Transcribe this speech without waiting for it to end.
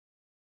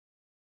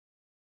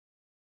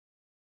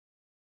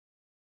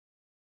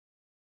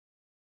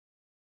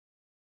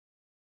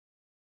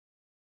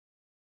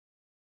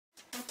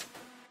Good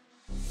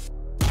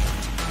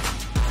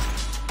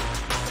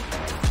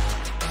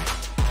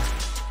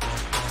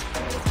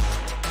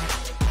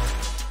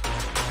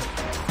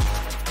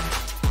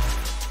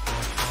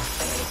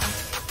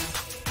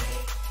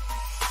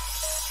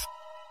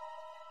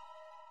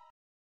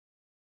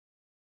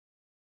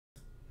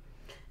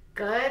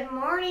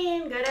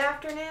morning, good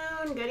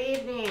afternoon, good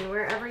evening,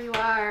 wherever you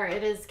are.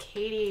 It is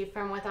Katie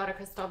from Without a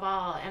Crystal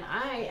Ball, and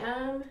I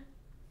am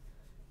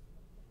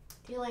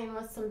dealing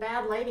with some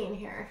bad lighting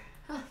here.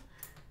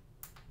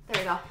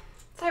 There we go.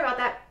 Sorry about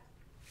that.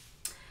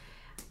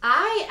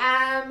 I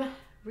am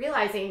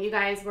realizing you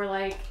guys were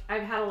like,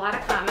 I've had a lot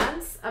of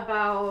comments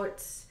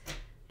about,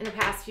 in the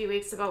past few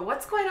weeks, about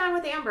what's going on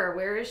with Amber.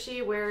 Where is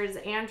she? Where is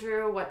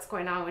Andrew? What's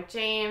going on with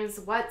James?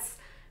 What's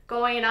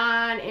going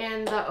on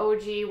in the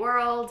OG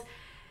world,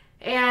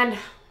 and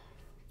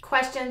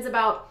questions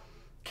about,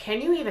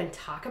 can you even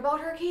talk about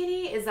her,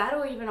 Katie? Is that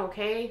even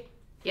okay?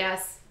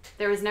 Yes,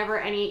 there was never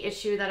any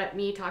issue that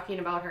me talking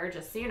about her,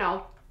 just so you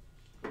know.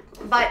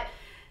 But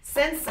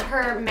since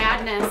her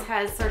madness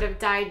has sort of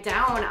died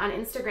down on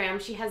Instagram,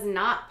 she has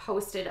not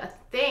posted a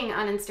thing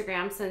on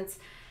Instagram since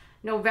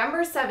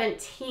November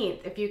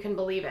 17th, if you can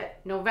believe it.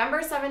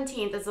 November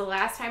 17th is the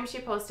last time she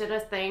posted a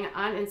thing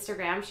on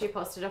Instagram. She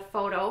posted a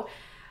photo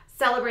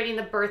celebrating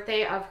the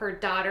birthday of her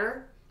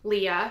daughter,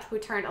 Leah, who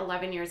turned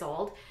 11 years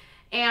old.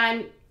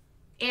 And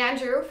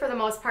Andrew, for the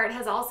most part,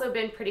 has also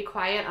been pretty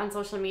quiet on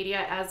social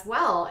media as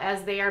well,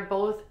 as they are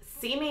both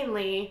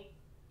seemingly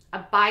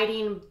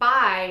abiding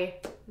by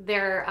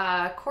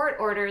their court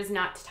orders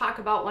not to talk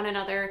about one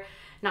another,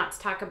 not to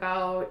talk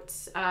about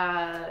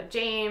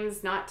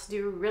James, not to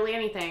do really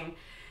anything.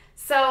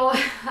 So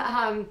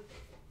I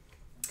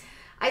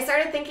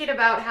started thinking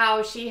about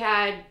how she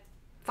had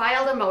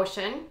filed a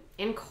motion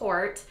in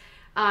court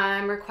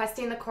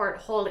requesting the court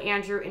hold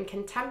Andrew in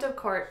contempt of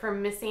court for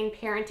missing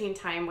parenting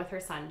time with her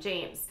son,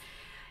 James.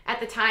 At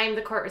the time,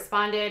 the court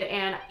responded,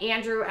 and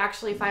Andrew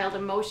actually filed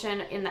a motion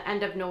in the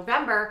end of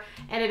November,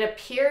 and it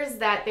appears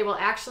that they will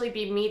actually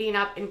be meeting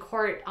up in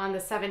court on the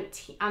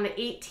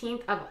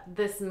 18th of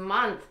this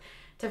month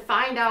to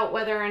find out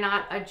whether or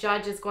not a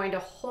judge is going to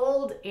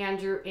hold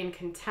Andrew in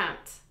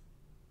contempt.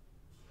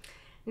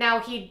 Now,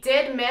 he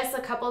did miss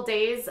a couple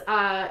days.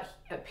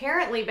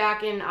 Apparently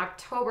back in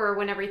October,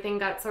 when everything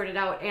got sorted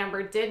out,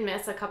 Amber did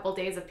miss a couple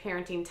days of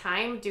parenting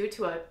time due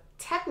to a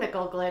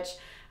technical glitch,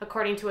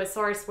 according to a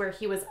source, where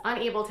he was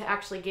unable to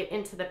actually get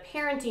into the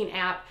parenting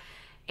app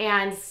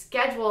and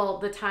schedule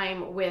the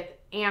time with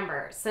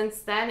Amber.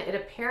 Since then, it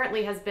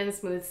apparently has been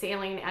smooth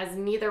sailing, as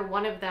neither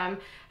one of them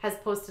has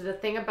posted a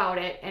thing about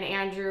it, and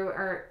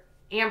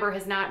Amber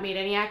has not made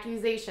any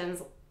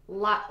accusations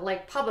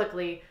like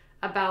publicly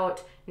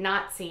about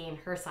not seeing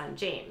her son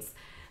James.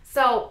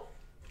 So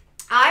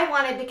I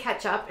wanted to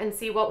catch up and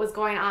see what was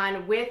going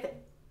on with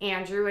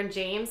Andrew and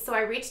James, so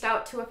I reached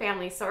out to a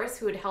family source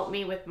who had helped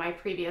me with my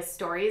previous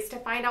stories to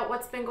find out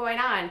what's been going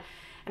on.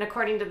 And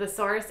according to the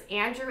source,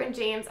 Andrew and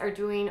James are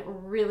doing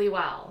really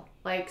well,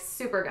 like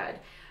super good.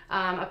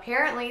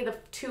 Apparently, the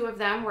two of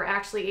them were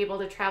actually able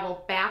to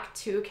travel back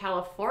to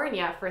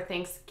California for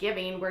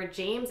Thanksgiving, where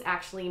James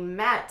actually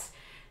met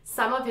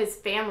some of his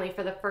family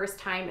for the first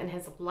time in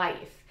his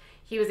life.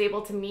 He was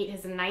able to meet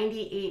his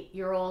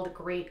 98-year-old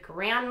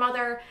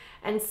great-grandmother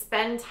and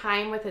spend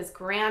time with his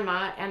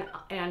grandma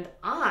and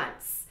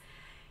aunts.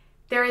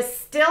 There is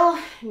still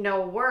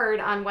no word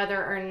on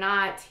whether or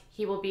not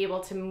he will be able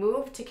to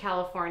move to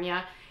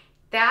California.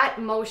 That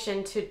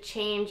motion to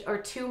change or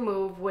to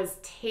move was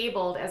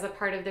tabled as a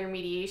part of their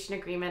mediation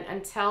agreement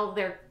until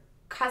their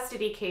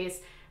custody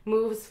case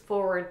moves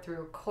forward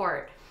through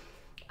court.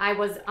 I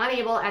was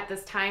unable at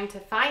this time to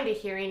find a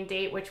hearing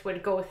date which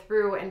would go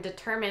through and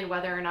determine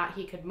whether or not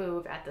he could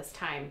move at this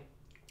time.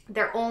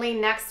 Their only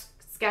next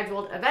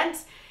scheduled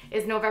event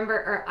is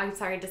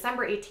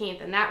December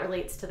 18th, and that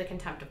relates to the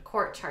contempt of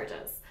court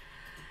charges.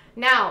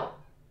 Now,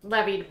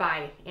 levied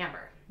by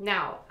Amber.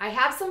 Now, I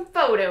have some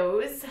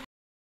photos.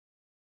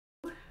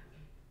 Oops,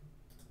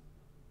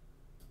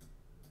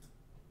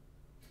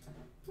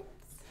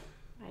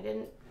 I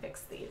didn't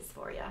fix these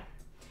for you.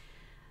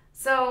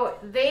 So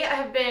they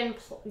have been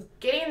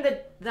getting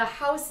the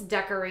house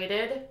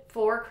decorated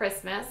for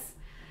Christmas.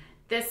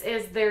 This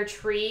is their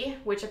tree,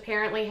 which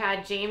apparently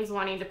had James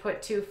wanting to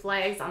put 2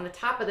 flags on the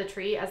top of the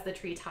tree as the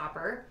tree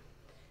topper,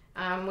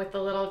 with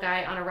the little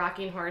guy on a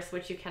rocking horse,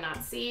 which you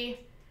cannot see.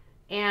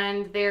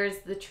 And there's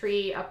the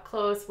tree up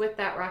close with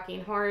that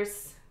rocking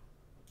horse.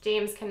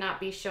 James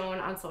cannot be shown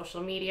on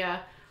social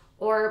media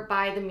or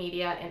by the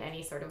media in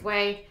any sort of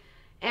way.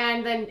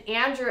 And then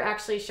Andrew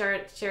actually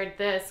shared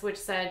this, which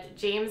said,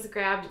 James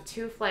grabbed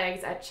 2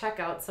 flags at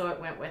checkout, so I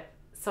went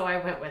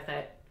with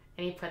it.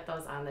 And he put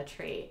those on the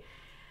tree.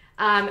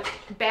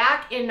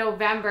 Back in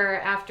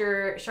November,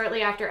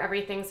 shortly after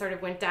everything sort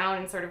of went down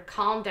and sort of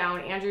calmed down,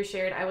 Andrew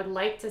shared, I would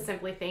like to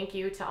simply thank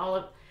you to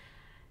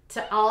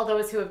all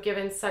those who have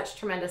given such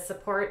tremendous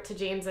support to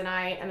James and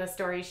I, and the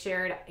stories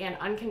shared and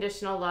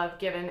unconditional love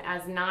given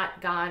has not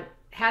gone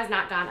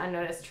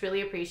unnoticed.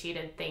 Truly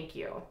appreciated. Thank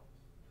you.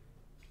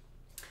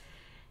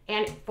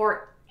 And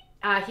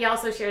he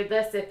also shared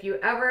this: if you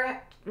have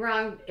ever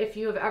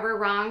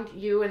wronged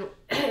you, and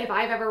if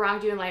I've ever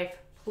wronged you in life,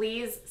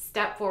 please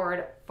step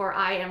forward, for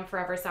I am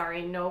forever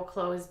sorry. No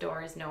closed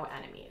doors, no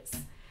enemies.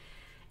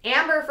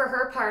 Amber, for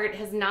her part,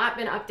 has not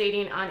been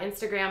updating on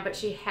Instagram, but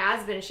she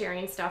has been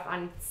sharing stuff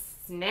on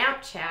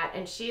Snapchat,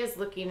 and she is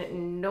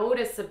looking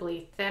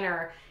noticeably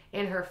thinner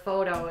in her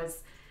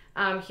photos.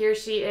 Here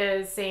she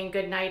is saying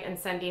good night and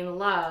sending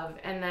love,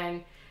 and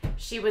then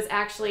she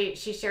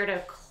shared a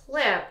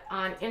clip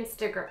on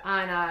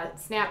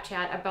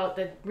Snapchat about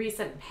the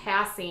recent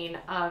passing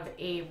of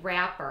a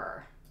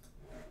rapper.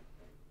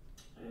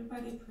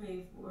 Everybody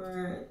pray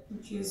for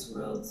Juice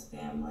WRLD's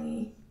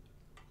family.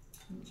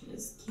 And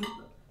just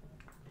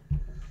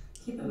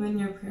keep them in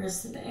your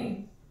prayers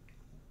today.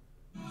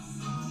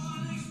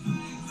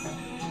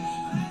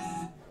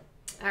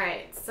 All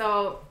right,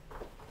 so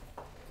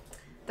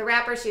the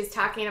rapper she's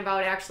talking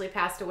about actually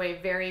passed away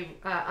very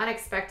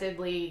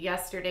unexpectedly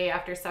yesterday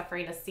after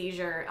suffering a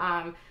seizure,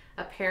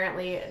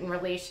 apparently in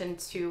relation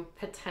to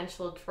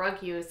potential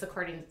drug use,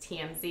 according to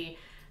TMZ.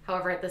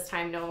 However, at this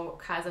time, no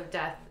cause of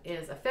death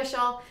is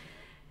official.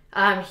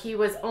 He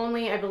was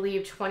only, I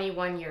believe,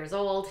 21 years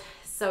old.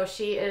 So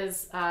she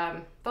is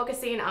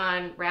focusing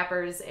on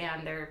rappers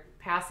and their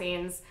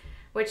passings,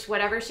 which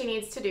whatever she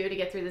needs to do to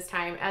get through this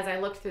time. As I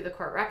looked through the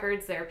court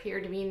records, there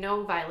appeared to be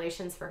no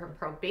violations for her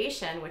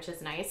probation, which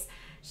is nice.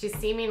 She's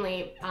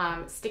seemingly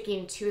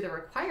sticking to the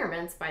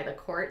requirements by the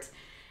court.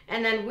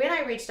 And then when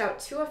I reached out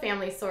to a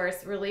family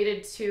source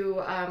related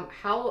to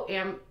how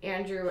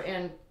Andrew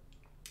and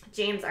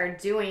James are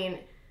doing,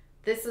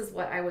 this is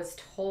what I was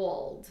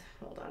told.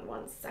 Hold on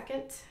one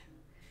second.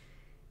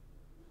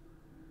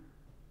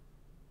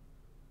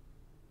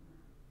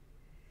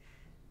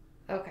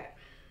 Okay.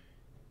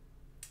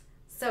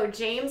 So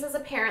James is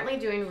apparently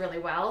doing really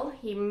well.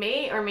 He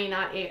may or may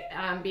not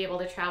be able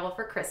to travel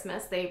for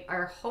Christmas. They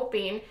are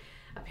hoping,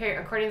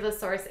 according to the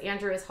source,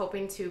 Andrew is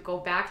hoping to go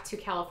back to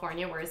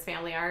California where his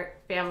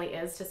family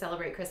is to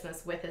celebrate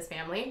Christmas with his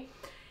family.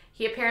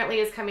 He apparently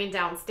is coming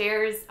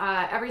downstairs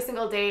every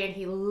single day, and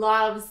he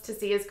loves to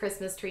see his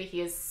Christmas tree.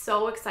 He is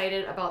so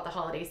excited about the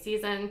holiday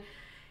season.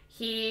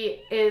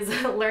 He is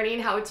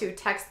learning how to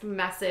text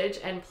message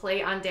and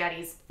play on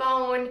Daddy's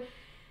phone,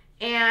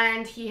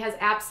 and he has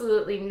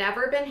absolutely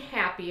never been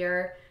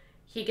happier.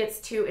 He gets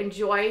to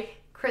enjoy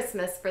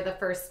Christmas for the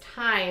first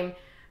time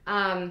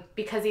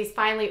because he's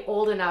finally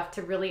old enough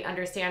to really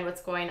understand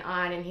what's going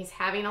on, and he's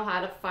having a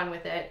lot of fun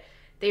with it.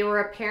 They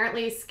were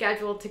apparently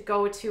scheduled to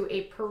go to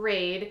a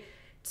parade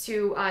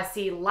to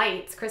see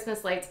lights,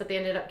 Christmas lights, but they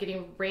ended up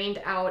getting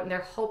rained out, and they're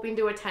hoping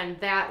to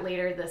attend that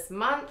later this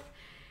month.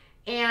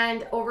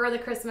 And over the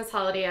Christmas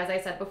holiday, as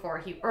I said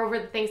before, over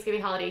the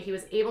Thanksgiving holiday, he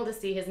was able to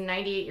see his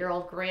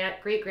 98-year-old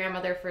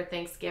great-grandmother for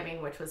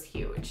Thanksgiving, which was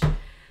huge.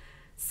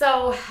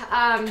 So,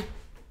 and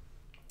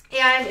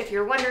if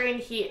you're wondering,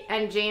 he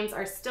and James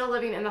are still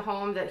living in the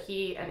home that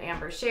he and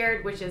Amber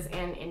shared, which is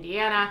in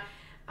Indiana.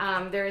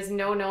 There is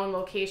no known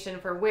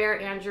location for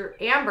where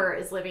Amber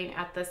is living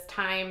at this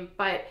time,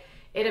 but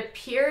it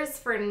appears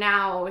for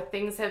now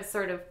things have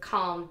sort of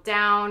calmed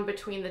down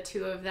between the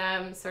two of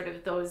them. Sort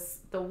of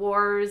the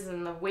wars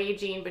and the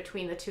waging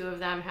between the two of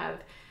them have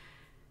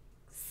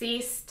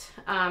ceased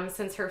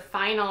since her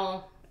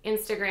final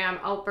Instagram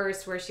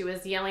outburst where she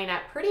was yelling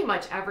at pretty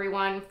much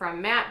everyone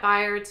from Matt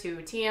Beyer to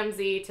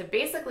TMZ to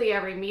basically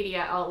every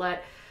media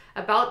outlet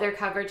about their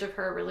coverage of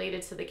her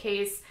related to the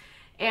case.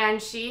 And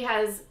she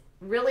has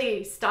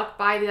really stuck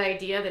by the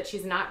idea that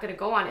she's not going to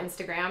go on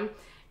Instagram,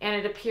 and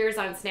it appears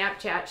on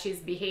Snapchat she's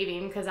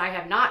behaving, because I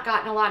have not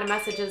gotten a lot of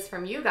messages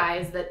from you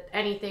guys that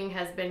anything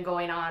has been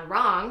going on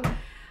wrong.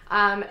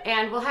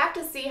 And we'll have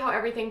to see how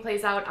everything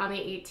plays out on the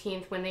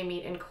 18th when they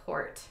meet in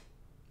court.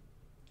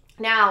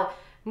 Now,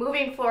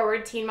 moving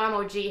forward, Teen Mom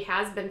OG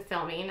has been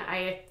filming.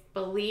 I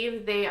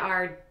believe they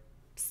are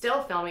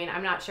still filming.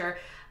 I'm not sure.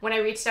 When I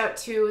reached out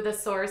to the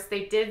source,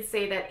 they did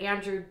say that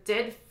Andrew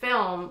did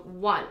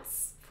film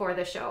once for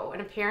the show,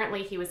 and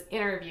apparently he was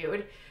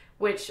interviewed,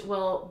 which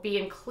will be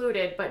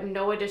included, but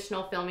no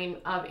additional filming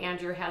of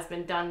Andrew has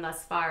been done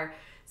thus far.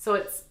 So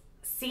it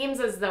seems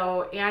as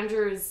though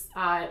Andrew's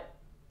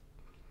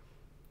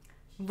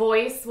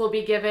voice will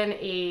be given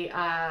a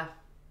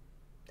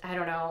I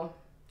don't know,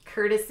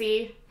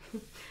 courtesy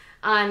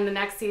on the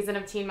next season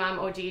of Teen Mom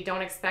OG.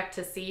 Don't expect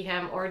to see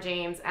him or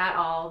James at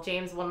all.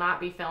 James will not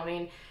be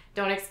filming.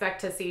 Don't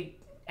expect to see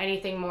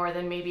anything more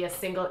than maybe a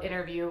single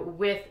interview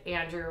with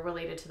Andrew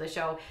related to the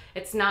show.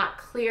 It's not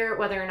clear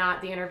whether or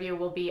not the interview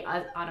will be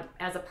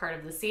as a part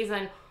of the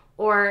season,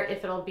 or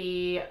if it'll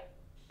be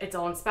its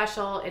own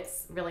special.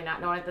 It's really not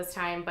known at this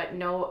time, but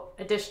no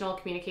additional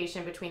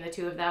communication between the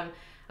two of them,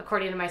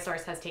 according to my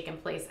source, has taken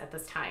place at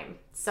this time.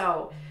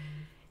 So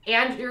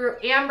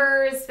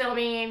Amber is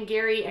filming,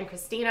 Gary and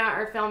Christina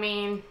are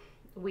filming.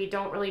 We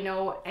don't really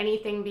know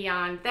anything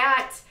beyond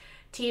that.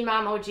 Teen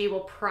Mom OG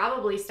will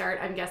probably start,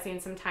 I'm guessing,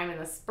 sometime in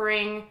the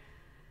spring.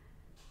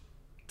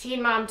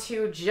 Teen Mom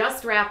 2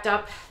 just wrapped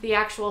up. The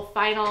actual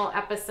final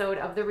episode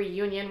of the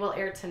reunion will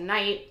air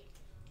tonight.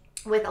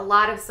 with a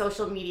lot of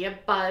social media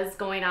buzz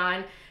going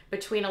on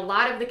between a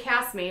lot of the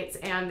castmates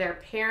and their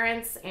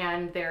parents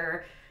and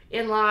their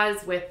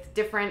in-laws, with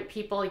different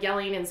people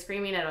yelling and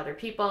screaming at other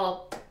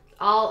people,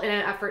 all in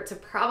an effort to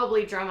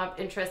probably drum up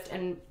interest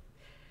and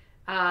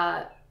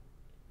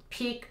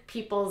pique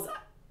people's,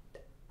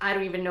 I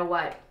don't even know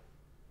what,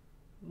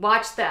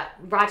 watch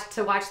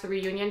the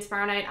reunion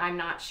tomorrow night. I'm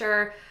not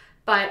sure,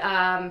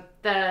 but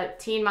the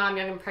Teen Mom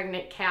Young and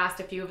Pregnant cast,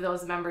 a few of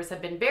those members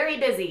have been very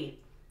busy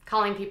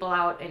calling people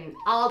out in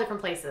all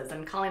different places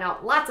and calling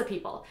out lots of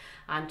people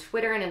on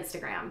Twitter and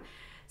Instagram.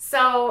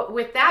 So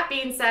with that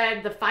being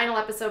said, the final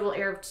episode will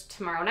air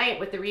tomorrow night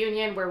with the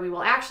reunion, where we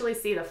will actually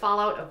see the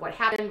fallout of what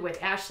happened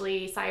with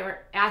Ashley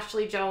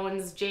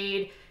Jones,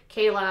 Jade,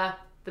 Kayla,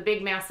 the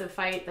big massive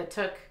fight that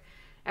took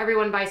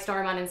everyone by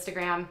storm on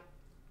Instagram.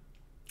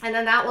 And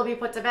then that will be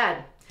put to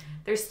bed.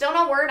 There's still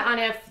no word on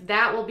if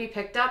that will be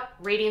picked up.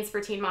 Ratings for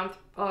Teen Mom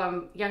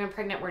Young and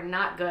Pregnant were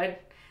not good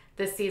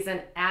this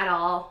season at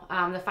all.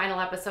 The final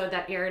episode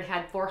that aired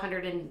had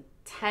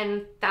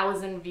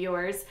 410,000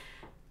 viewers.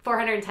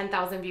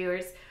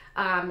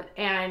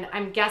 And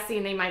I'm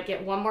guessing they might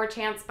get one more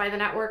chance by the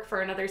network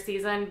for another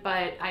season,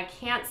 but I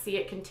can't see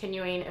it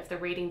continuing if the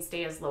ratings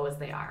stay as low as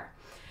they are.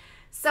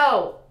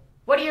 So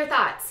what are your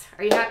thoughts?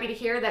 Are you happy to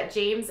hear that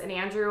James and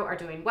Andrew are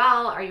doing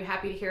well? Are you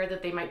happy to hear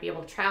that they might be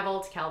able to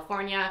travel to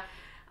California?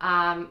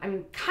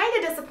 I'm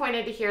kind of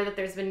disappointed to hear that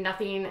there's been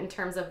nothing in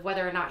terms of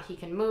whether or not he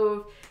can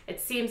move.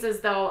 It seems as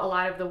though a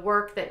lot of the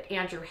work that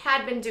Andrew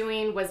had been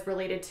doing was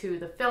related to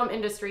the film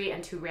industry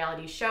and to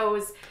reality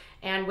shows.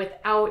 And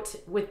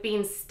with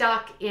being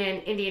stuck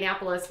in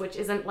Indianapolis, which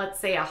isn't, let's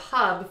say, a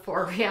hub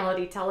for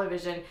reality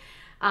television,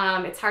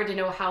 it's hard to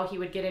know how he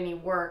would get any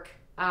work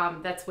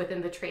that's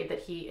within the trade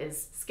that he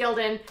is skilled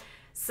in.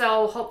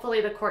 So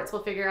hopefully the courts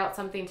will figure out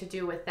something to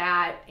do with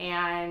that,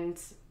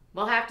 and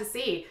we'll have to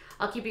see.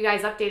 I'll keep you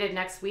guys updated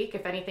next week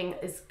if anything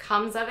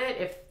comes of it,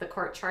 if the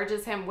court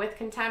charges him with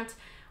contempt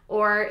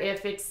or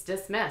if it's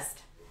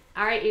dismissed.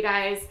 All right, you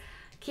guys,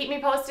 keep me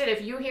posted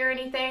if you hear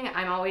anything.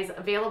 I'm always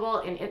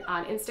available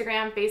on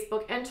Instagram,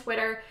 Facebook, and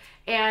Twitter.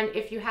 And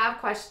if you have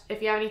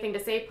anything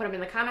to say, put them in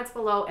the comments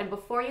below. And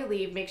before you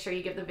leave, make sure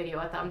you give the video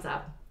a thumbs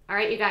up. All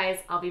right, you guys,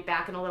 I'll be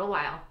back in a little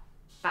while.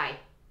 Bye.